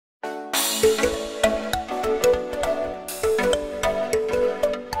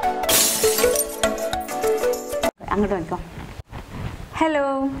അങ്ങോട്ട് നോക്കോ. Hello,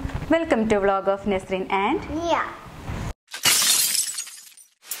 welcome to vlog of Nasri and നിയ.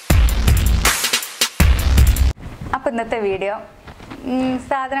 അപ്പോൾ ഇന്നത്തെ വീഡിയോ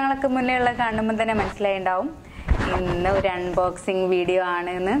സാധനങ്ങളൊക്കെ മുന്നേ ഉള്ള കാണുമ്പോൾ തന്നെ മനസ്സിലായിണ്ടാവും ഇന്ന് ഒരു അൺബോക്സിങ് വീഡിയോ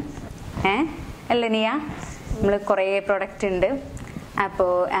ആണെന്ന്. അല്ലേ നിയ? നമ്മൾ കുറേ പ്രൊഡക്റ്റ് ഉണ്ട്,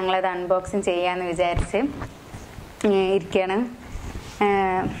 അപ്പോൾ ഞങ്ങളത് അൺബോക്സിങ് ചെയ്യാമെന്ന് വിചാരിച്ച് ഇരിക്കുകയാണ്.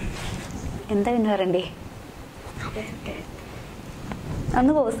 എന്താ പിന്നെ പറയണ്ടേ?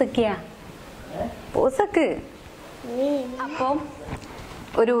 ഒന്ന് പോസക്ക്. അപ്പോൾ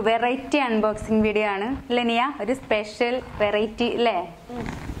ഒരു വെറൈറ്റി അൺബോക്സിങ് വീഡിയോ ആണ് അല്ലേ നിയ? ഒരു സ്പെഷ്യൽ വെറൈറ്റി അല്ലേ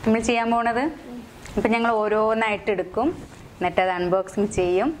നമ്മൾ ചെയ്യാൻ പോണത്. അപ്പം ഞങ്ങൾ ഓരോന്നായിട്ട് എടുക്കും, എന്നിട്ട് അത് അൺബോക്സിങ്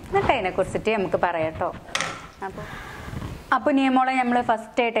ചെയ്യും, എന്നിട്ട് അതിനെക്കുറിച്ചിട്ട് നമുക്ക് പറയാം കേട്ടോ. അപ്പോൾ നിയമോളെ നമ്മൾ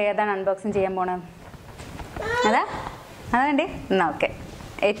ഫസ്റ്റ് ആയിട്ട് ഏതാണ് അൺബോക്സിങ് ചെയ്യാൻ പോണത്? അതാണ്ടേ എന്നാ ഓക്കെ.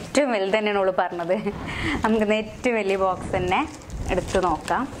 ഏറ്റവും വലുത് തന്നെയാണ് ഓള് പറഞ്ഞത്. നമുക്ക് ഏറ്റവും വലിയ ബോക്സ് തന്നെ എടുത്ത്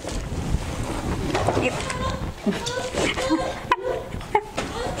നോക്കാം.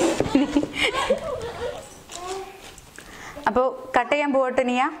 അപ്പോൾ കട്ട് ചെയ്യാൻ പോകട്ടെ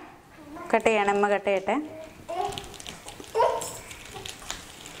നിയ? കട്ട് ചെയ്യണം, അമ്മ കട്ട് ചെയ്യട്ടെ.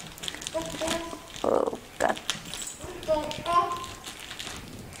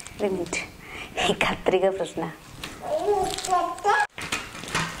 ഈ കത്രിക പ്രശ്ന.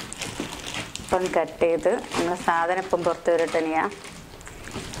 ഇപ്പം കട്ട് ചെയ്ത് നമ്മൾ സാധനം ഇപ്പം പുറത്ത് വരട്ടെ നിയ.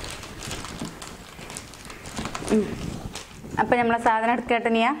 അപ്പം നമ്മളെ സാധനം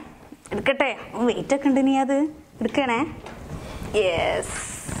എടുക്കട്ടെ നിയ? എടുക്കട്ടെ, വെയിറ്റ് ഒക്കെ ഉണ്ട് നീ, അത് എടുക്കണേ. യെസ്,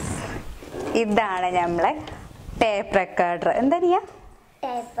 ഇതാണ് നമ്മളെ ടേപ്പ് റെക്കോർഡർ. എന്താ നീ?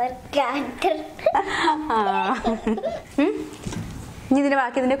 ഇനി ഇതിന്റെ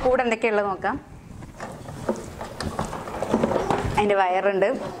ബാക്കി ഇതിന്റെ കൂടെ എന്തൊക്കെയുള്ളത് നോക്കാം. അതിന്റെ വയറുണ്ട്,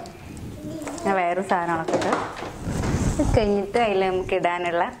 വയറും സാധനങ്ങളൊക്കെ ഉണ്ട്. ഇത് കഴിഞ്ഞിട്ട് അതിൽ നമുക്ക്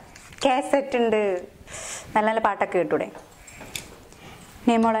ഇടാനുള്ള കാസറ്റ് ഉണ്ട്. നല്ല നല്ല പാട്ടൊക്കെ കിട്ടൂടെ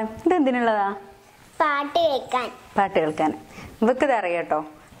നിയമോളെ? ഇത് എന്തിനുള്ളതാ? പാട്ട് കേൾക്കാൻ. ഇവക്കിത് അറിയാം കേട്ടോ,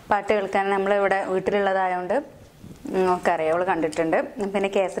 പാട്ട് കേൾക്കാൻ. നമ്മളിവിടെ വീട്ടിലുള്ളതായതുകൊണ്ട് ഒക്കെ അറിയാം, അവള് കണ്ടിട്ടുണ്ട്.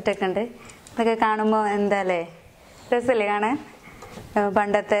 പിന്നെ കാസറ്റൊക്കെ ഉണ്ട്. ഇതൊക്കെ കാണുമ്പോൾ എന്താ അല്ലേ, രസമല്ലേ കാണാൻ?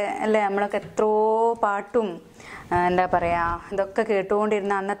 പണ്ടത്തെ അല്ലേ, നമ്മളൊക്കെ എത്രയോ പാട്ടും എന്താ പറയാ ഇതൊക്കെ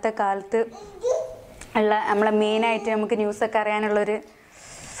കേട്ടുകൊണ്ടിരുന്ന അന്നത്തെ കാലത്ത് ഉള്ള നമ്മളെ മെയിനായിട്ട് നമുക്ക് ന്യൂസൊക്കെ അറിയാനുള്ളൊരു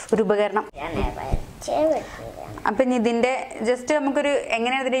ഉപകരണം. അപ്പം ഇനി ഇതിൻ്റെ ജസ്റ്റ് നമുക്കൊരു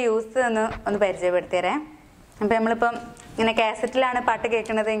എങ്ങനെയാണ് ഇതിൻ്റെ യൂസ് ഒന്ന് പരിചയപ്പെടുത്തിയരേ. അപ്പം നമ്മളിപ്പം ഇങ്ങനെ കാസറ്റിലാണ് പാട്ട്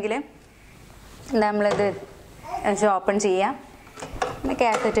കേൾക്കണതെങ്കിൽ എന്താ നമ്മളിത് ഓപ്പൺ ചെയ്യാം, പിന്നെ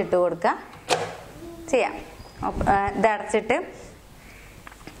കാസറ്റ് ഇട്ട് കൊടുക്കുക ചെയ്യാം. ഇത് അടച്ചിട്ട്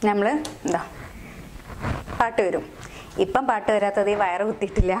നമ്മൾ എന്താ പാട്ട് വരും. ഇപ്പം പാട്ട് വരാത്തത് ഈ വയറ്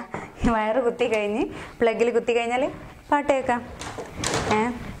കുത്തിയിട്ടില്ല. ഈ വയറ് കുത്തി കഴിഞ്ഞ് പ്ലഗിൽ കുത്തി കഴിഞ്ഞാൽ പാട്ട് കേൾക്കാം.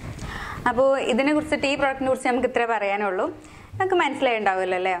 അപ്പോൾ ഇതിനെ കുറിച്ചിട്ട്, ഈ പ്രോഡക്റ്റിനെ കുറിച്ച് നമുക്ക് ഇത്രേ പറയാനുള്ളൂ. നമുക്ക്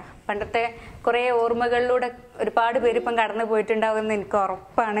മനസ്സിലായിണ്ടാവുമല്ലോ അല്ലേ? പണ്ടത്തെ കുറേ ഓർമ്മകളിലൂടെ ഒരുപാട് പേര് ഇപ്പം കടന്നു പോയിട്ടുണ്ടാവുമെന്ന് എനിക്ക്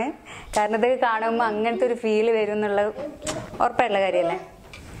ഉറപ്പാണ്. കാരണം ഇത് കാണുമ്പോൾ അങ്ങനത്തെ ഒരു ഫീല് വരും എന്നുള്ളത് ഉറപ്പായിട്ടുള്ള കാര്യമല്ലേ.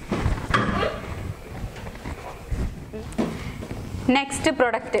 നെക്സ്റ്റ്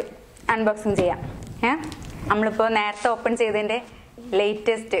പ്രൊഡക്റ്റ് അൺബോക്സിങ് ചെയ്യാം. നമ്മളിപ്പോൾ നേരത്തെ ഓപ്പൺ ചെയ്തതിൻ്റെ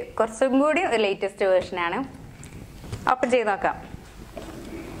ലേറ്റസ്റ്റ്, കുറച്ചും കൂടി ഒരു ലേറ്റസ്റ്റ് വേർഷനാണ്. ഓപ്പൺ ചെയ്ത് നോക്കാം.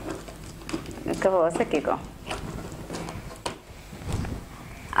 ഒക്കെ പോസൊക്കെക്കോ.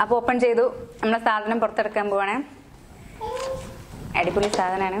 അപ്പോൾ ഓപ്പൺ ചെയ്തു. നമ്മളെ സാധനം പുറത്തെടുക്കാൻ പോവാണേ. അടിപൊളി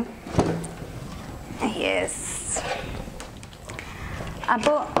സാധനമാണ്. യെസ്.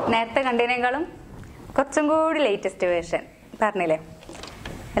 അപ്പോൾ നേരത്തെ കണ്ടതിനേക്കാളും കുറച്ചും കൂടി ലേറ്റസ്റ്റ് വേർഷൻ പറഞ്ഞില്ലേ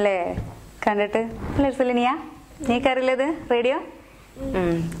അല്ലേ? കണ്ടിട്ട് നല്ല രസമില്ല നീയാ? നീക്കറിയില്ലത് റേഡിയോ?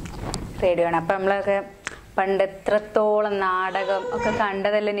 റേഡിയോ ആണ്. അപ്പം നമ്മളൊക്കെ പണ്ട് എത്രത്തോളം നാടകം ഒക്കെ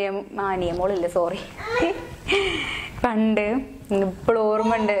കണ്ടതല്ലേ നിയമോളില്ല, സോറി. പണ്ട് ഇപ്പോഴും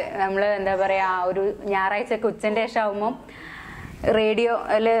ഓർമ്മ ഉണ്ട്, നമ്മൾ എന്താ പറയുക, ഒരു ഞായറാഴ്ചയൊക്കെ ഉച്ചൻ്റെ ശേഷം ആകുമ്പോൾ റേഡിയോ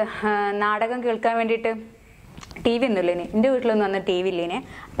അതിൽ നാടകം കേൾക്കാൻ വേണ്ടിയിട്ട് ടി വി ഒന്നുമില്ല. ഇനി എൻ്റെ വീട്ടിലൊന്നും വന്ന ടി വി ഇല്ലേനെ.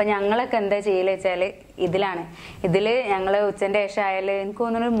 അപ്പം ഞങ്ങളൊക്കെ എന്താ ചെയ്യലെന്ന് വെച്ചാൽ ഇതിൽ ഞങ്ങൾ ഉച്ചൻ്റെ ശേഷം ആയാൽ എനിക്ക്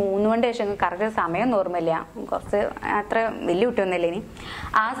തോന്നുന്നു 3 മണിൻ്റെ ശേഷം, കറക്റ്റ് സമയം ഓർമ്മയില്ല, കുറച്ച് അത്ര വലിയ കുട്ടിയൊന്നുമില്ല ഇനി.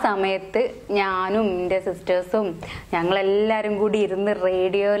 ആ സമയത്ത് ഞാനും എൻ്റെ സിസ്റ്റേഴ്സും ഞങ്ങളെല്ലാവരും കൂടി ഇരുന്ന്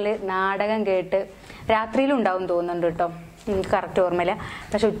റേഡിയോയിൽ നാടകം കേട്ട്, രാത്രിയിലും ഉണ്ടാവും തോന്നുന്നുണ്ട് കേട്ടോ, എനിക്ക് കറക്റ്റ് ഓർമ്മയില്ല,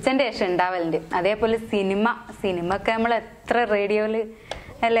 പക്ഷെ ഉച്ചൻ്റെ ശേഷം ഉണ്ടാവലുണ്ട്. അതേപോലെ സിനിമ ഒക്കെ നമ്മൾ എത്ര റേഡിയോയിൽ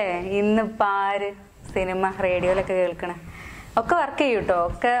അല്ലേ, ഇന്നിപ്പോൾ ആര് സിനിമ റേഡിയോയിലൊക്കെ കേൾക്കണേ. ഒക്കെ വർക്ക് ചെയ്യും കേട്ടോ,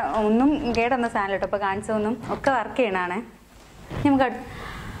 ഒക്കെ ഒന്നും കേടൊന്ന സാധനം കേട്ടോ, ഇപ്പോൾ കാണിച്ചതൊന്നും ഒക്കെ വർക്ക് ചെയ്യണതാണ്. നമുക്ക്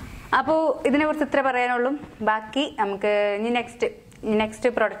അപ്പോൾ ഇതിനെ കുറിച്ച് ഇത്ര പറയാനുള്ളൂ. ബാക്കി നമുക്ക് ഇനി നെക്സ്റ്റ്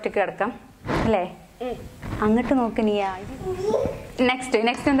പ്രോഡക്റ്റ് കിടക്കാം അല്ലേ? അങ്ങോട്ട് നോക്ക് നീയാ.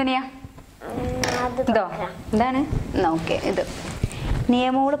 നെക്സ്റ്റ് എന്താ നീയാ? ഇതോ എന്താണ്? ഓക്കെ, ഇത്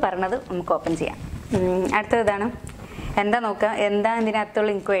നിയമോട് പറഞ്ഞത് നമുക്ക് ഓപ്പൺ ചെയ്യാം. അടുത്തത് ഇതാണ്. എന്താ നോക്കുക, എന്താ ഇതിനകത്തുള്ള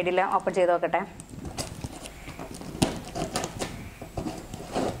എനിക്ക് വേണ്ടിയില്ല. ഓപ്പൺ ചെയ്ത് നോക്കട്ടെ.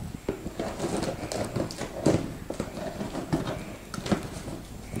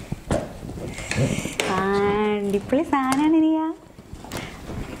 അടിപൊളി സാധനമാണ് ഇനിയാ.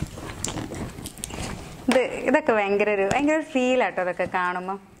 ഇതൊക്കെ ഭയങ്കര ഫീലാട്ടോ അതൊക്കെ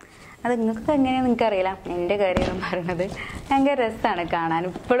കാണുമ്പോൾ. അത് നിങ്ങൾക്ക് എങ്ങനെയാണെന്ന് എനിക്കറിയില്ല. എൻ്റെ കാര്യം പറയണത് ഭയങ്കര രസമാണ് കാണാൻ.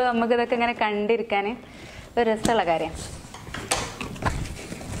 ഇപ്പോഴും നമുക്ക് ഇതൊക്കെ ഇങ്ങനെ കണ്ടിരിക്കാൻ ഒരു രസമുള്ള കാര്യം.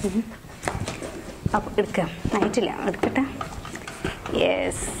 അപ്പോൾ എടുക്കാം, ആയിട്ടില്ല, എടുക്കട്ടെ.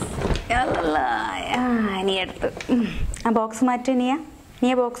 യെസ്, നീ എടുത്ത് ആ ബോക്സ് മാറ്റി.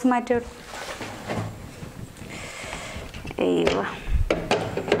 നീ ബോക്സ് മാറ്റി. അയ്യോ,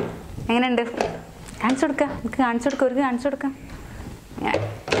 എങ്ങനെയുണ്ട്? കാണിച്ചു കൊടുക്കാം, നമുക്ക് കാണിച്ചു കൊടുക്കാം, ഒരു കാണിച്ചു കൊടുക്കാം.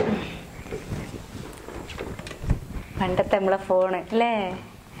 പണ്ടത്തെ നമ്മളെ ഫോണ് അല്ലേ?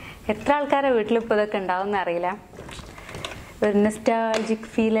 എത്ര ആൾക്കാരെ വീട്ടിലിപ്പോൾ ഇതൊക്കെ ഉണ്ടാവും അറിയില്ല. ഒരു നൊസ്റ്റാൾജിക്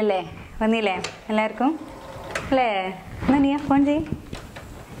ഫീൽ അല്ലേ വന്നില്ലേ എല്ലാവർക്കും അല്ലേ? എന്നാ നീ ഫോൺ ചെയ്.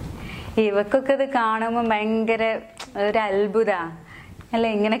 ഇവക്കൊക്കെ ഇത് കാണുമ്പോൾ ഭയങ്കര ഒരു അത്ഭുത അല്ലേ,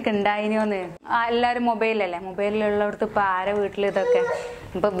 ഇങ്ങനെയൊക്കെ ഉണ്ടായിനോന്ന്. എല്ലാവരും മൊബൈലല്ലേ, മൊബൈലിലുള്ളവർക്ക് ഇപ്പം ആരെ വീട്ടിൽ ഇതൊക്കെ.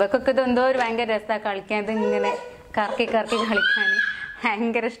 ഇപ്പം ഇവക്കൊക്കെ ഇത് എന്തോ ഒരു ഭയങ്കര രസമാണ് കളിക്കാൻ. ഇത് ഇങ്ങനെ കറക്കി കളിക്കാൻ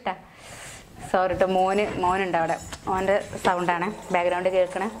ഭയങ്കര ഇഷ്ടമാണ്. സോറി കേട്ടോ, മോനുണ്ട് അവിടെ. മോൻ്റെ സൗണ്ടാണ് ബാക്ക്ഗ്രൗണ്ട്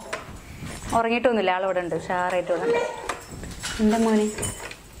കേൾക്കണേ. ഉറങ്ങിയിട്ടൊന്നുമില്ല, ആളിവിടെ ഉണ്ട്, ഷാറായിട്ട് ഇവിടെ ഉണ്ട്. എൻ്റെ മോന്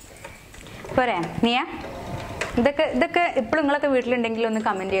പോരെ നീയാ? ഇതൊക്കെ ഇപ്പോഴും നിങ്ങളൊക്കെ വീട്ടിലുണ്ടെങ്കിൽ ഒന്ന്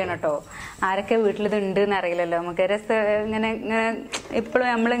കമൻറ്റ് ചെയ്യണം കേട്ടോ. ആരൊക്കെ വീട്ടിലിത് ഉണ്ട് എന്ന് അറിയില്ലല്ലോ. നമുക്ക് ഇങ്ങനെ ഇപ്പോഴും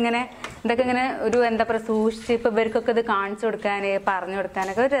നമ്മളിങ്ങനെ ഇതൊക്കെ ഇങ്ങനെ ഒരു എന്താ പറയുക സൂക്ഷിച്ച് ഇപ്പം ഇവർക്കൊക്കെ ഇത് കാണിച്ചു കൊടുക്കാൻ പറഞ്ഞു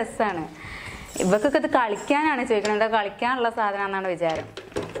കൊടുക്കാനൊക്കെ ഒരു രസമാണ്. ഇവർക്കൊക്കെ ഇത് കളിക്കാനാണ് ചോദിക്കുന്നത്. കളിക്കാനുള്ള സാധനമാണെന്നാണ് വിചാരം.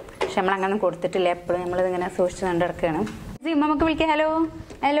 പക്ഷെ നമ്മളങ്ങനെ കൊടുത്തിട്ടില്ല. എപ്പോഴും നമ്മളിതിങ്ങനെ സൂക്ഷിച്ച് കണ്ടു കിടക്കുകയാണ്. നമുക്ക് വിളിക്കാം. ഹലോ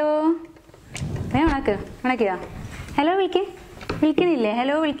ഉണക്കിയോ? ഹലോ വിളിക്കുന്നില്ലേ?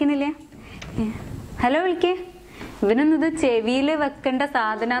 ഹലോ വിളിക്കേ. ഇവനൊന്നും ഇത് ചെവിയിൽ വെക്കേണ്ട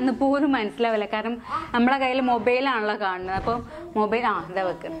സാധനമാണെന്ന് പോലും മനസ്സിലാവില്ല. കാരണം നമ്മളെ കയ്യിൽ മൊബൈലാണല്ലോ കാണുന്നത്. അപ്പോൾ മൊബൈൽ ഇതാ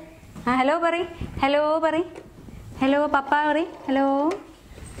വെക്ക്. ഹലോ പറ. ഹലോ പപ്പ പറ. ഹലോ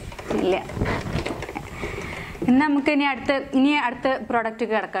ഇല്ല. ഇന്ന് നമുക്ക് ഇനി അടുത്ത പ്രോഡക്റ്റ്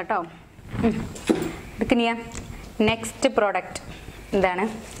കിടക്കാം കേട്ടോ. എടുക്കണിയാ നെക്സ്റ്റ് പ്രോഡക്റ്റ് എന്താണ്?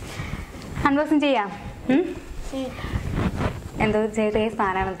 അൺബോക്സിങ് ചെയ്യാം. എന്തോ ചെറിയ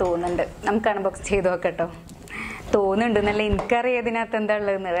സാധനമാണെന്ന് തോന്നുന്നുണ്ട്. നമുക്ക് അൺബോക്സ് ചെയ്ത് നോക്കട്ടോ. തോന്നുന്നുണ്ട് എന്നല്ല, എനിക്കറിയാം ഇതിനകത്ത് എന്താ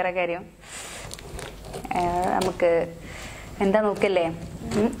ഉള്ളതെന്ന്. വേറെ കാര്യം നമുക്ക് എന്താ നോക്കല്ലേ.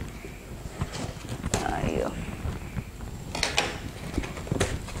 അയ്യോ,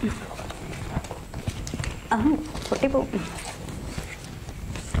 പൊട്ടിപ്പോവും.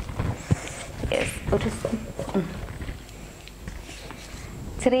 ഒരു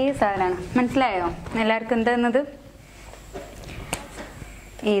ചെറിയ സാധനമാണ്. മനസ്സിലായോ എല്ലാവർക്കും എന്താന്നത്?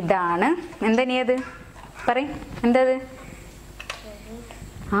 ഇതാണ്. എന്താ നീ അത് പറയ്, എന്താ?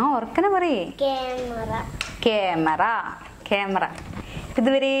 ഉറക്കനെ പറയേ. ക്യാമറ.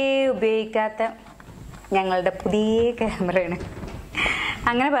 ഇതുവരെ ഉപയോഗിക്കാത്ത ഞങ്ങളുടെ പുതിയ ക്യാമറയാണ്.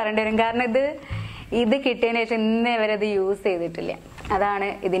 അങ്ങനെ പറയേണ്ടി വരും. കാരണം ഇത് കിട്ടിയതിന് ശേഷം ഇന്നേ വരെ അത് യൂസ് ചെയ്തിട്ടില്ല. അതാണ്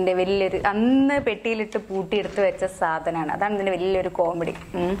ഇതിന്റെ വലിയൊരു, അന്ന് പെട്ടിയിലിട്ട് പൂട്ടിയെടുത്ത് വെച്ച സാധനമാണ്. അതാണ് ഇതിന്റെ വലിയൊരു കോമഡി.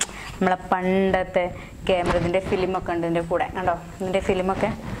 നമ്മളെ പണ്ടത്തെ ക്യാമറ, ഇതിന്റെ ഫിലിമൊക്കെ ഉണ്ട് ഇതിന്റെ കൂടെ. കണ്ടോ, ഇതിന്റെ ഫിലിമൊക്കെ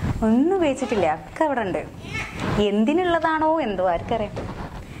ഒന്നും ഉപയോഗിച്ചിട്ടില്ല, ഒക്കെ അവിടെ ഉണ്ട്. എന്തിനുള്ളതാണോ എന്തോ ആർക്കറിയാം.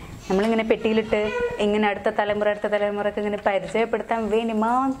 നമ്മളിങ്ങനെ പെട്ടിയിലിട്ട് ഇങ്ങനെ അടുത്ത തലമുറക്ക് ഇങ്ങനെ പരിചയപ്പെടുത്താൻ വേണ്ടി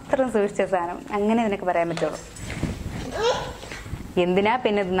മാത്രം സൂക്ഷിച്ച സാധനം. അങ്ങനെ ഇതിനൊക്കെ പറയാൻ പറ്റുള്ളൂ. എന്തിനാ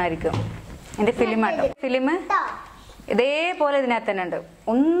പിന്നെ ഇതെന്നായിരിക്കും. എൻ്റെ ഫിലിമാട്ടോ. ഫിലിം ഇതേപോലെ ഇതിനകത്ത് തന്നെ ഉണ്ട്.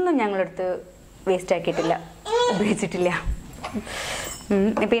 ഒന്നും ഞങ്ങളെടുത്ത് വേസ്റ്റ് ആക്കിയിട്ടില്ല, ഉപയോഗിച്ചിട്ടില്ല.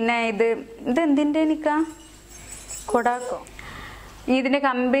 പിന്നെ ഇതെന്തിൻ്റെ നിക്കാ? കൊഡാക്കോ. ഇതിൻ്റെ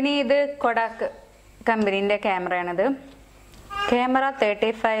കമ്പനി ഇത് കൊഡാക്ക് കമ്പനീൻ്റെ ക്യാമറയാണിത്. ക്യാമറ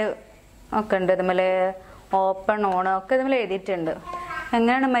 35 ഒക്കെ ഉണ്ട്. ഇതുപോലെ ഓപ്പൺ ഓൺ ഒക്കെ ഇതുപോലെ എഴുതിയിട്ടുണ്ട്.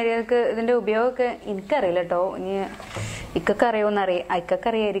 എങ്ങനെയാണ് മര്യാദക്ക് ഇതിൻ്റെ ഉപയോഗമൊക്കെ എനിക്കറിയില്ല കേട്ടോ. ഇനി ഇക്കൊക്കെ ഇക്കൊക്കെ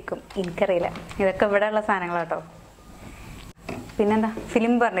അറിയായിരിക്കും, എനിക്കറിയില്ല. ഇതൊക്കെ ഇവിടെ ഉള്ള സാധനങ്ങളാട്ടോ. പിന്നെന്താ,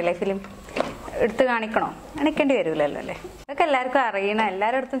 ഫിലിം പറഞ്ഞില്ലേ, ഫിലിം എടുത്ത് കാണിക്കേണ്ടി വരില്ലല്ലോ അല്ലേ? അതൊക്കെ എല്ലാവർക്കും അറിയണം.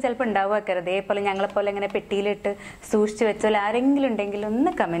 എല്ലാവരുടെ അടുത്തും ചിലപ്പോൾ ഉണ്ടാവുക. അതേപോലെ ഞങ്ങളെപ്പോലെ ഇങ്ങനെ പെട്ടിയിലിട്ട് സൂക്ഷിച്ച് വെച്ചാൽ ആരെങ്കിലും ഉണ്ടെങ്കിൽ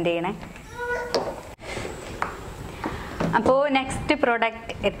ഒന്ന് കമൻറ്റ് ചെയ്യണേ. അപ്പോൾ നെക്സ്റ്റ്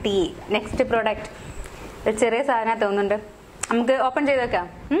പ്രോഡക്റ്റ് എത്തി. നെക്സ്റ്റ് പ്രോഡക്റ്റ് ഒരു ചെറിയ സാധനം തോന്നുന്നുണ്ട്. നമുക്ക് ഓപ്പൺ ചെയ്ത് വെക്കാം.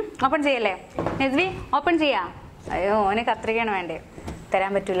 ഓപ്പൺ ചെയ്യല്ലേ നസ്വി? ഓപ്പൺ ചെയ്യാ. അയ്യോ ഓന് കത്രികയാണ് വേണ്ടേ,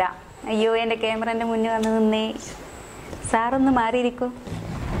 തരാൻ പറ്റൂല. അയ്യോ എൻ്റെ ക്യാമറൻ്റെ മുന്നിൽ വന്ന് നിന്നേ. സാറൊന്ന് മാറിയിരിക്കൂ,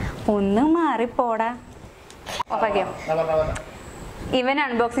 ഒന്ന് മാറിപ്പോടാ. ഓക്കെ, ഇവൻ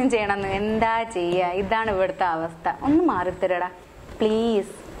അൺബോക്സിങ് ചെയ്യണമെന്ന് എന്താ ചെയ്യാ? ഇതാണ് ഇവിടുത്തെ അവസ്ഥ. ഒന്ന് മാറിത്തരടാ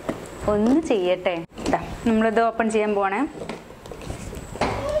പ്ലീസ്, ഒന്ന് ചെയ്യട്ടെ. നമ്മളിത് ഓപ്പൺ ചെയ്യാൻ പോണേ.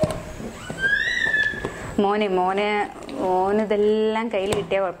 മോനിതെല്ലാം കയ്യിൽ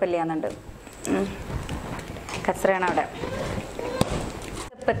കിട്ടിയാൽ കുഴപ്പമില്ലാന്നുണ്ട്. കച്ചറയാണ് അവിടെ.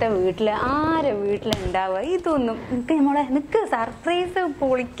 ഇപ്പോഴത്തെ വീട്ടില് ആരെ വീട്ടിലുണ്ടാവുക ഇതൊന്നും? മോളെ നിക്ക്, സർപ്രൈസ്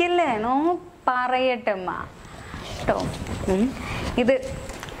പൊളിക്കല്ലേ, പറയട്ടെ അമ്മ കേട്ടോ. ഇത്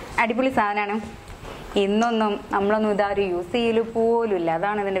അടിപൊളി സാധനമാണ്. ഇന്നൊന്നും നമ്മളൊന്നും ഇതാരും യൂസ് ചെയ്യല് പോലും ഇല്ല.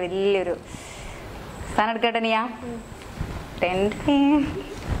 അതാണ് ഇതിന്റെ വലിയൊരു സാധനം. എടുക്കട്ടെ നീയാ?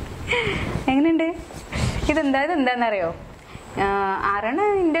 എങ്ങനെയുണ്ട്? ഇതെന്താന്നറിയോ? ആരാണ്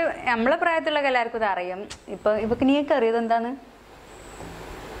നമ്മളെ പ്രായത്തിലുള്ള എല്ലാവർക്കും ഇത് അറിയാം. ഇപ്പൊക്ക് നീയൊക്കെ അറിയോ ഇതെന്താന്ന്?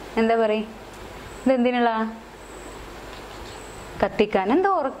 എന്താ പറയും? ഇതെന്തിനുള്ള? കത്തിക്കാൻ.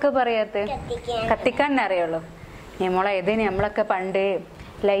 എന്താ ഉറക്കെ പറയാത്ത? കത്തിക്കാൻ അറിയുള്ളൂ. നമ്മളെ ഇതിന് നമ്മളൊക്കെ പണ്ട്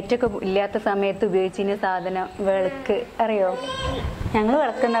ലൈറ്റൊക്കെ ഇല്ലാത്ത സമയത്ത് ഉപയോഗിച്ചിരുന്ന സാധനം വിളക്ക്. അറിയോ? ഞങ്ങൾ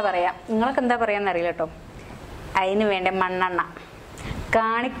വിളക്കെന്നാ പറയാ, നിങ്ങളൊക്കെ എന്താ പറയാന്നറിയില്ല കേട്ടോ. അതിന് വേണ്ട മണ്ണെണ്ണ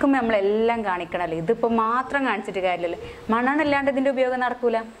കാണിക്കുമ്പോൾ നമ്മളെല്ലാം കാണിക്കണല്ലോ. ഇതിപ്പോ മാത്രം കാണിച്ചിട്ട് കാര്യമില്ലല്ലോ. മണ്ണെണ്ണ ഇല്ലാണ്ട് ഇതിന്റെ ഉപയോഗം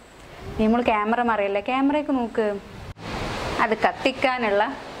നടക്കൂല. നമ്മൾ ക്യാമറ മറിയല്ലേ, ക്യാമറയൊക്കെ നോക്ക്. അത് കത്തിക്കാനുള്ള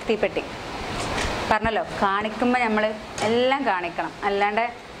തീപ്പെട്ടി പറഞ്ഞല്ലോ. കാണിക്കുമ്പോൾ നമ്മൾ എല്ലാം കാണിക്കണം, അല്ലാണ്ട്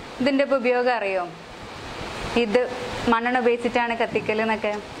ഇതിന്റെ ഇപ്പൊ ഉപയോഗം അറിയോ? ഇത് മണ്ണെണ്ണ ഉപയോഗിച്ചിട്ടാണ് കത്തിക്കൽ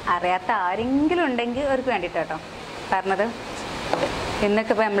എന്നൊക്കെ അറിയാത്ത ആരെങ്കിലും ഉണ്ടെങ്കിൽ അവർക്ക് വേണ്ടിയിട്ടോ പറഞ്ഞത്.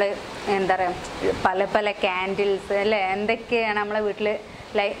 ഇന്നൊക്കെ ഇപ്പൊ നമ്മള് എന്താ പറയാ, പല പല ക്യാൻഡിൽസ് അല്ലെ, എന്തൊക്കെയാണ് നമ്മളെ വീട്ടില്.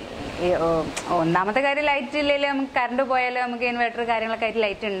 ഒന്നാമത്തെ കാര്യം ലൈറ്റ് ഇല്ലെങ്കിൽ നമുക്ക് കറണ്ട് പോയാലും നമുക്ക് ഇൻവേർട്ടർ കാര്യങ്ങളൊക്കെ ആയിട്ട്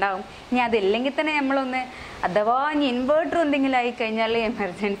ലൈറ്റ് ഉണ്ടാവും. ഇനി അതില്ലെങ്കിൽ തന്നെ നമ്മളൊന്ന് അഥവാ ഇനി ഇൻവേർട്ടർ എന്തെങ്കിലും ആയി കഴിഞ്ഞാൽ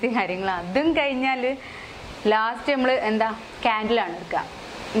എമർജൻസി കാര്യങ്ങൾ അതും കഴിഞ്ഞാൽ ലാസ്റ്റ് നമ്മൾ എന്താ ക്യാൻഡിലാണ് എടുക്കുക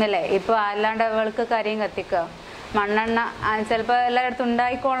എന്നല്ലേ. ഇപ്പൊ അല്ലാണ്ട് വിളക്ക് കാര്യം കത്തിക്കുക, മണ്ണെണ്ണ ചിലപ്പോൾ എല്ലായിടത്തും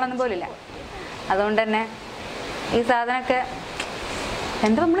ഉണ്ടായിക്കോളണം പോലില്ല. അതുകൊണ്ട് തന്നെ ഈ സാധനമൊക്കെ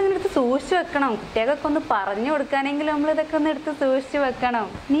എന്താ നമ്മളിങ്ങനെ എടുത്ത് സൂക്ഷിച്ചു വെക്കണം. കുട്ടികൾക്കൊക്കെ ഒന്ന് പറഞ്ഞു കൊടുക്കാനെങ്കിലും നമ്മൾ ഇതൊക്കെ ഒന്ന് എടുത്ത് സൂക്ഷിച്ചു വെക്കണം.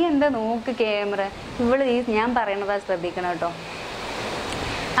 നീ എന്താ നോക്ക് ക്യാമറ, ഞാൻ പറയണതാ ശ്രദ്ധിക്കണം കേട്ടോ.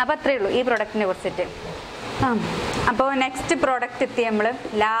 അപ്പൊ അത്രേ ഉള്ളൂ ഈ പ്രൊഡക്റ്റിനെ കുറിച്ചിട്ട്. അപ്പോൾ നെക്സ്റ്റ് പ്രോഡക്റ്റ് എത്തി നമ്മൾ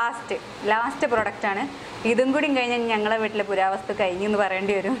ലാസ്റ്റ് പ്രൊഡക്റ്റാണ്. ഇതും കൂടി കഴിഞ്ഞാൽ ഞങ്ങളെ വീട്ടിലെ പുരാവസ്തു കഴിഞ്ഞു എന്ന്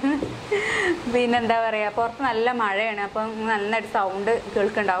പറയേണ്ടി വരും. പിന്നെന്താ പറയുക, പുറത്ത് നല്ല മഴയാണ്, അപ്പം നന്നായിട്ട് സൗണ്ട്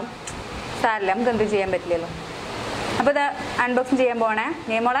കേൾക്കുന്നുണ്ടാവും. സാരല്ല, നമുക്ക് എന്ത് ചെയ്യാൻ പറ്റില്ലല്ലോ. അപ്പോൾ ഇത് അൺബോക്സിങ് ചെയ്യാൻ പോണേ.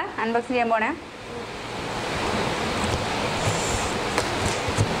 മോളെ അൺബോക്സിങ് ചെയ്യാൻ പോണേ.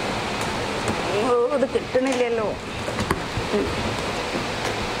 ഇത് കിട്ടണില്ലല്ലോ.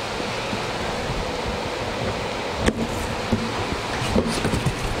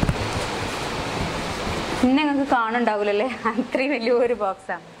 പിന്നെ ഞങ്ങൾക്ക് കാണുന്നുണ്ടാവൂലല്ലേ, അത്രയും വലിയൊരു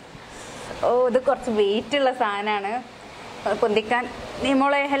ബോക്സാണ്. ഇത് കുറച്ച് വെയിറ്റ് ഉള്ള സാധനമാണ്. പൊന്തിക്കാൻ നീ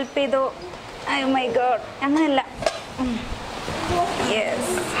മോളെ ഹെൽപ്പ് ചെയ്തോ. Oh my God, അങ്ങനെയല്ല.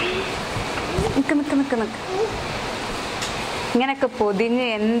 യെസ്, നിക്ക് ഇങ്ങനെയൊക്കെ പൊതിഞ്ഞ്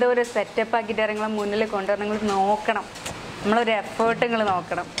എന്തോ ഒരു സെറ്റപ്പ് ആക്കിയിട്ട് നിങ്ങളെ മുന്നിൽ കൊണ്ടുവരണം. നിങ്ങൾ നോക്കണം, നമ്മളൊരു എഫേർട്ട് നിങ്ങൾ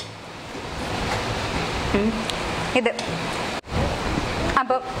നോക്കണം. ഇത്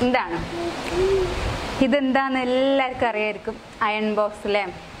അപ്പോൾ എന്താണ് ഇതെന്താന്ന് എല്ലാവർക്കും അറിയായിരിക്കും. അയൺ ബോക്സ് അല്ലേ,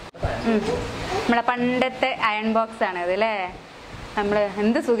 നമ്മളെ പണ്ടത്തെ അയൺ ബോക്സ് ആണ് ഇത് അല്ലേ. നമ്മൾ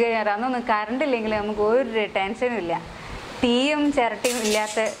എന്ത് സുഖം, അന്നൊന്നും കറണ്ട് ഇല്ലെങ്കിൽ നമുക്ക് ഒരു ടെൻഷനും ഇല്ല. തീയും ചിരട്ടയും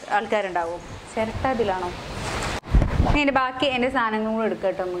ഇല്ലാത്ത ആൾക്കാരുണ്ടാവും. ചിരട്ട അതിലാണോ? അതിൻ്റെ ബാക്കി എൻ്റെ സാധനങ്ങളും കൂടെ എടുക്കാം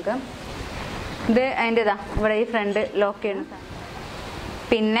കേട്ടോ നമുക്ക്. ഇത് അതിൻ്റെതാ ഇവിടെ ഈ ഫ്രണ്ട് ലോക്ക് ചെയ്യണം.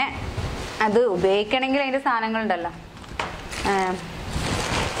 പിന്നെ അത് ഉപയോഗിക്കണമെങ്കിൽ അതിൻ്റെ സാധനങ്ങളുണ്ടല്ലോ.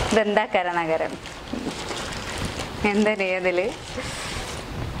 ഇതെന്താ കരനഗരം എന്താ ഇതില്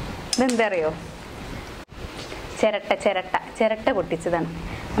ഇതെന്താ അറിയോ? ചിരട്ട പൊട്ടിച്ചതാണ്.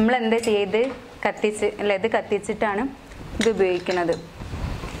 നമ്മൾ എന്താ ചെയ്ത് ഇത് കത്തിച്ചിട്ടാണ് ഇത് ഉപയോഗിക്കുന്നത്.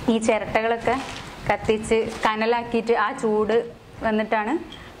 ഈ ചിരട്ടകളൊക്കെ കത്തിച്ച് കനലാക്കിയിട്ട് ആ ചൂട് വന്നിട്ടാണ്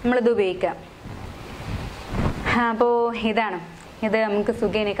നമ്മളിത് ഉപയോഗിക്കുക. അപ്പോൾ ഇത് നമുക്ക്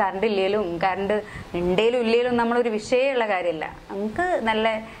സുഖേന. കറണ്ട് ഇല്ലേലും കറണ്ട് ഉണ്ടേലും ഇല്ലേലും നമ്മളൊരു വിഷയമുള്ള കാര്യമില്ല. നമുക്ക് നല്ല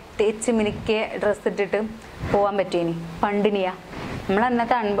തേച്ച് മിനുക്കിയ ഡ്രസ്സ് ഇട്ടിട്ട് പോകാൻ പറ്റിയേനി. പണ്ടിനിയാ നമ്മൾ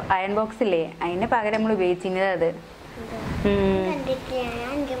അന്നത്തെ അയൺ ബോക്സ് ഇല്ലേ, അതിന്റെ പകരം നമ്മൾ ഉപയോഗിച്ചിരുന്നത് അത്.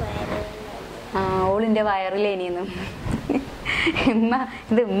 ഓളിന്റെ വയറിലേനിന്ന്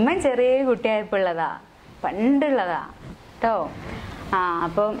ഉമ്മ ചെറിയ കുട്ടിയായപ്പോ ഉള്ളതാ, പണ്ടുള്ളതാ കേട്ടോ.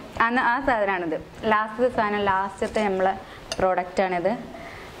 അപ്പോൾ അന്ന് ആ സാധനമാണിത്. ലാസ്റ്റത്തെ നമ്മളെ പ്രോഡക്റ്റാണിത്.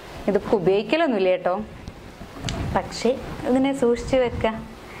 ഇതിപ്പോൾ ഉപയോഗിക്കലൊന്നുമില്ല കേട്ടോ, പക്ഷേ ഇതിനെ സൂക്ഷിച്ച് വെക്കുക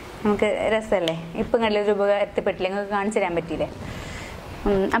നമുക്ക് രസമല്ലേ. ഇപ്പം നല്ലൊരു ഉപകാരത്തിൽപ്പെട്ടില്ല, നിങ്ങൾക്ക് കാണിച്ചു തരാൻ പറ്റിയില്ലേ.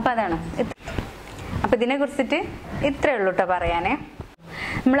 അപ്പം അതാണ്. അപ്പം ഇതിനെ കുറിച്ചിട്ട് ഇത്രയേ ഉള്ളൂ കേട്ടോ പറയാനേ.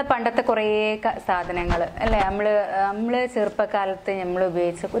 നമ്മൾ പണ്ടത്തെ കുറേ സാധനങ്ങൾ അല്ലേ, നമ്മൾ ചെറുപ്പകാലത്ത് നമ്മൾ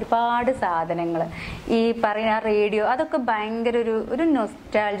ഉപയോഗിച്ച ഒരുപാട് സാധനങ്ങൾ, ഈ പറയുന്ന റേഡിയോ, അതൊക്കെ ഭയങ്കര ഒരു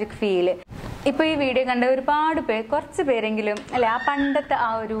നൊസ്റ്റാൾജിക് ഫീല്. ഇപ്പോൾ ഈ വീഡിയോ കണ്ട ഒരുപാട് കുറച്ച് പേരെങ്കിലും അല്ലെ ആ പണ്ടത്തെ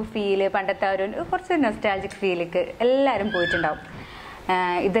ആ ഒരു ഫീല്, പണ്ടത്തെ ആ ഒരു കുറച്ച് നൊസ്റ്റാൾജിക് ഫീലിക്ക് എല്ലാവരും പോയിട്ടുണ്ടാവും.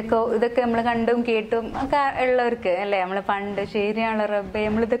 ഇതൊക്കെ നമ്മൾ കണ്ടും കേട്ടും ഒക്കെ ഉള്ളവർക്ക് അല്ലേ, നമ്മൾ പണ്ട് ശരിയാണല്ലോ റബ്ബേ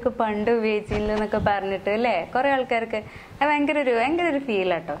നമ്മളിതൊക്കെ പണ്ട് ഉപയോഗിച്ചില്ല എന്നൊക്കെ പറഞ്ഞിട്ട് അല്ലേ കുറേ ആൾക്കാർക്ക് ഭയങ്കര ഒരു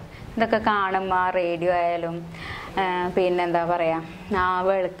ഫീലാട്ടോ. ഇതൊക്കെ കാണുമ്പോൾ ആ റേഡിയോ ആയാലും പിന്നെന്താ പറയുക ആ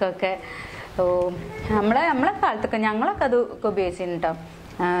വെളുക്കൊക്കെ. നമ്മളെ കാലത്തൊക്കെ ഞങ്ങളൊക്കെ അതൊക്കെ ഉപയോഗിച്ചിട്ടുണ്ടോ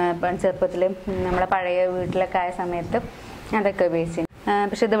ചെറുപ്പത്തിൽ, നമ്മളെ പഴയ വീട്ടിലൊക്കെ ആയ സമയത്ത് അതൊക്കെ ഉപയോഗിച്ചു.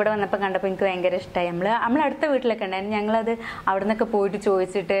 പക്ഷെ ഇതിവിടെ വന്നപ്പോൾ കണ്ടപ്പോൾ എനിക്ക് ഭയങ്കര ഇഷ്ടമായി. നമ്മൾ അടുത്ത വീട്ടിലൊക്കെ ഉണ്ടായിരുന്നു, ഞങ്ങളത് അവിടെ നിന്നൊക്കെ പോയിട്ട്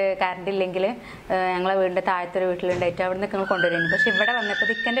ചോദിച്ചിട്ട് കറണ്ട് ഇല്ലെങ്കിൽ ഞങ്ങളെ വീടിൻ്റെ താഴത്തൊരു വീട്ടിലുണ്ടായിട്ട് അവിടെ നിന്നൊക്കെ ഞങ്ങൾ കൊണ്ടുവരുന്നു. പക്ഷെ ഇവിടെ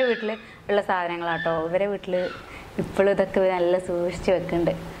വന്നപ്പോൾ ഇക്കൻ്റെ വീട്ടിൽ ഉള്ള സാധനങ്ങളാട്ടോ, ഇവരെ വീട്ടിൽ ഇപ്പോഴും ഇതൊക്കെ നല്ല സൂക്ഷിച്ച്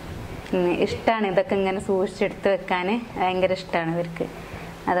വെക്കുന്നുണ്ട്. ഇഷ്ടമാണ് ഇതൊക്കെ ഇങ്ങനെ സൂക്ഷിച്ചെടുത്ത് വെക്കാൻ, ഭയങ്കര ഇഷ്ടമാണ് ഇവർക്ക്.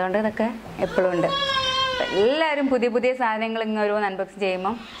 അതുകൊണ്ട് ഇതൊക്കെ എപ്പോഴും ഉണ്ട്. എല്ലാവരും പുതിയ സാധനങ്ങൾ ഇങ്ങനെ ഓരോന്ന് അൺബോക്സ്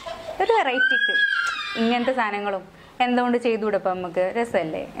ചെയ്യുമ്പോൾ ഒരു വെറൈറ്റിക്ക് ഇങ്ങനത്തെ സാധനങ്ങളും എന്തുകൊണ്ട് ചെയ്തുകൂടപ്പം നമുക്ക്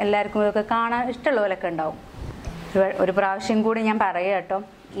രസമല്ലേ. എല്ലാവർക്കും ഇതൊക്കെ കാണാൻ ഇഷ്ടമുള്ള പോലൊക്കെ ഉണ്ടാവും. ഒരു പ്രാവശ്യം കൂടി ഞാൻ പറയാം കേട്ടോ,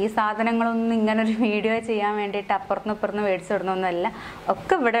 ഈ സാധനങ്ങളൊന്നും ഇങ്ങനൊരു വീഡിയോ ചെയ്യാൻ വേണ്ടിയിട്ട് അപ്പുറത്തുനിന്ന് മേടിച്ചിടുന്നൊന്നുമല്ല.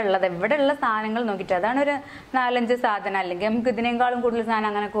 ഒക്കെ ഇവിടെ ഉള്ള സാധനങ്ങൾ നോക്കിയിട്ട് അതാണ് ഒരു 4-5 സാധനം. അല്ലെങ്കിൽ നമുക്ക് ഇതിനേക്കാളും കൂടുതൽ സാധനം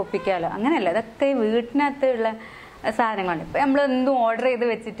അങ്ങനെയൊക്കെ ഒപ്പിക്കാമല്ലോ. അങ്ങനെയല്ല, ഇതൊക്കെ ഈ വീട്ടിനകത്തുള്ള സാധനങ്ങളുണ്ട്. ഇപ്പം നമ്മൾ എന്തും ഓർഡർ ചെയ്ത്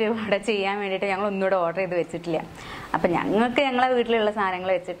വെച്ചിട്ട് ഇവിടെ ചെയ്യാൻ വേണ്ടിയിട്ട് ഞങ്ങൾ ഒന്നുകൂടെ ഓർഡർ ചെയ്ത് വെച്ചിട്ടില്ല. അപ്പം ഞങ്ങൾക്ക് ഞങ്ങളെ വീട്ടിലുള്ള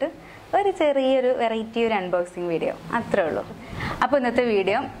സാധനങ്ങൾ വെച്ചിട്ട് ഒരു ചെറിയൊരു വെറൈറ്റി ഒരു അൺബോക്സിങ് വീഡിയോ അത്രേ ഉള്ളൂ. അപ്പോൾ ഇന്നത്തെ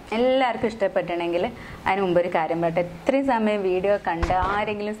വീഡിയോ എല്ലാവർക്കും ഇഷ്ടപ്പെട്ടിട്ടുണ്ടെങ്കിൽ അതിന് മുമ്പ് ഒരു കാര്യം പറയട്ടെ, ഇത്രയും സമയം വീഡിയോ കണ്ട്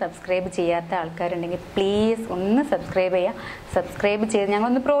ആരെങ്കിലും സബ്സ്ക്രൈബ് ചെയ്യാത്ത ആൾക്കാരുണ്ടെങ്കിൽ പ്ലീസ് ഒന്ന് സബ്സ്ക്രൈബ് ചെയ്യുക. സബ്സ്ക്രൈബ് ചെയ്ത്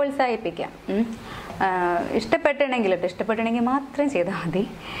ഞങ്ങളൊന്ന് പ്രോത്സാഹിപ്പിക്കാം. ഇഷ്ടപ്പെട്ടിട്ടുണ്ടെങ്കിൽ മാത്രം ചെയ്താൽ മതി.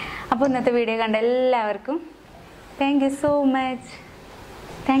 അപ്പോൾ ഇന്നത്തെ വീഡിയോ കണ്ട എല്ലാവർക്കും thank you so much.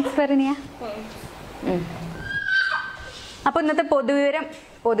 Thanks പറഞ്ഞ. അപ്പോൾ ഇന്നത്തെ പൊതുവിവരം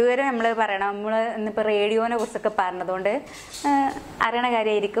നമ്മൾ പറയണം. നമ്മൾ ഇന്നിപ്പോൾ റേഡിയോനെ കുറിച്ചൊക്കെ പറഞ്ഞതുകൊണ്ട് അറിയണ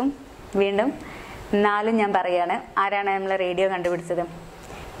കാര്യമായിരിക്കും. വീണ്ടും എന്നാലും ഞാൻ പറയാണ്, ആരാണ് നമ്മൾ റേഡിയോ കണ്ടുപിടിച്ചത്?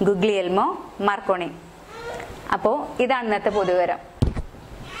 ഗുഗ്ലിയെൽമോ മാർക്കോണി. അപ്പോൾ ഇതാണ് ഇന്നത്തെ പൊതുവിവരം.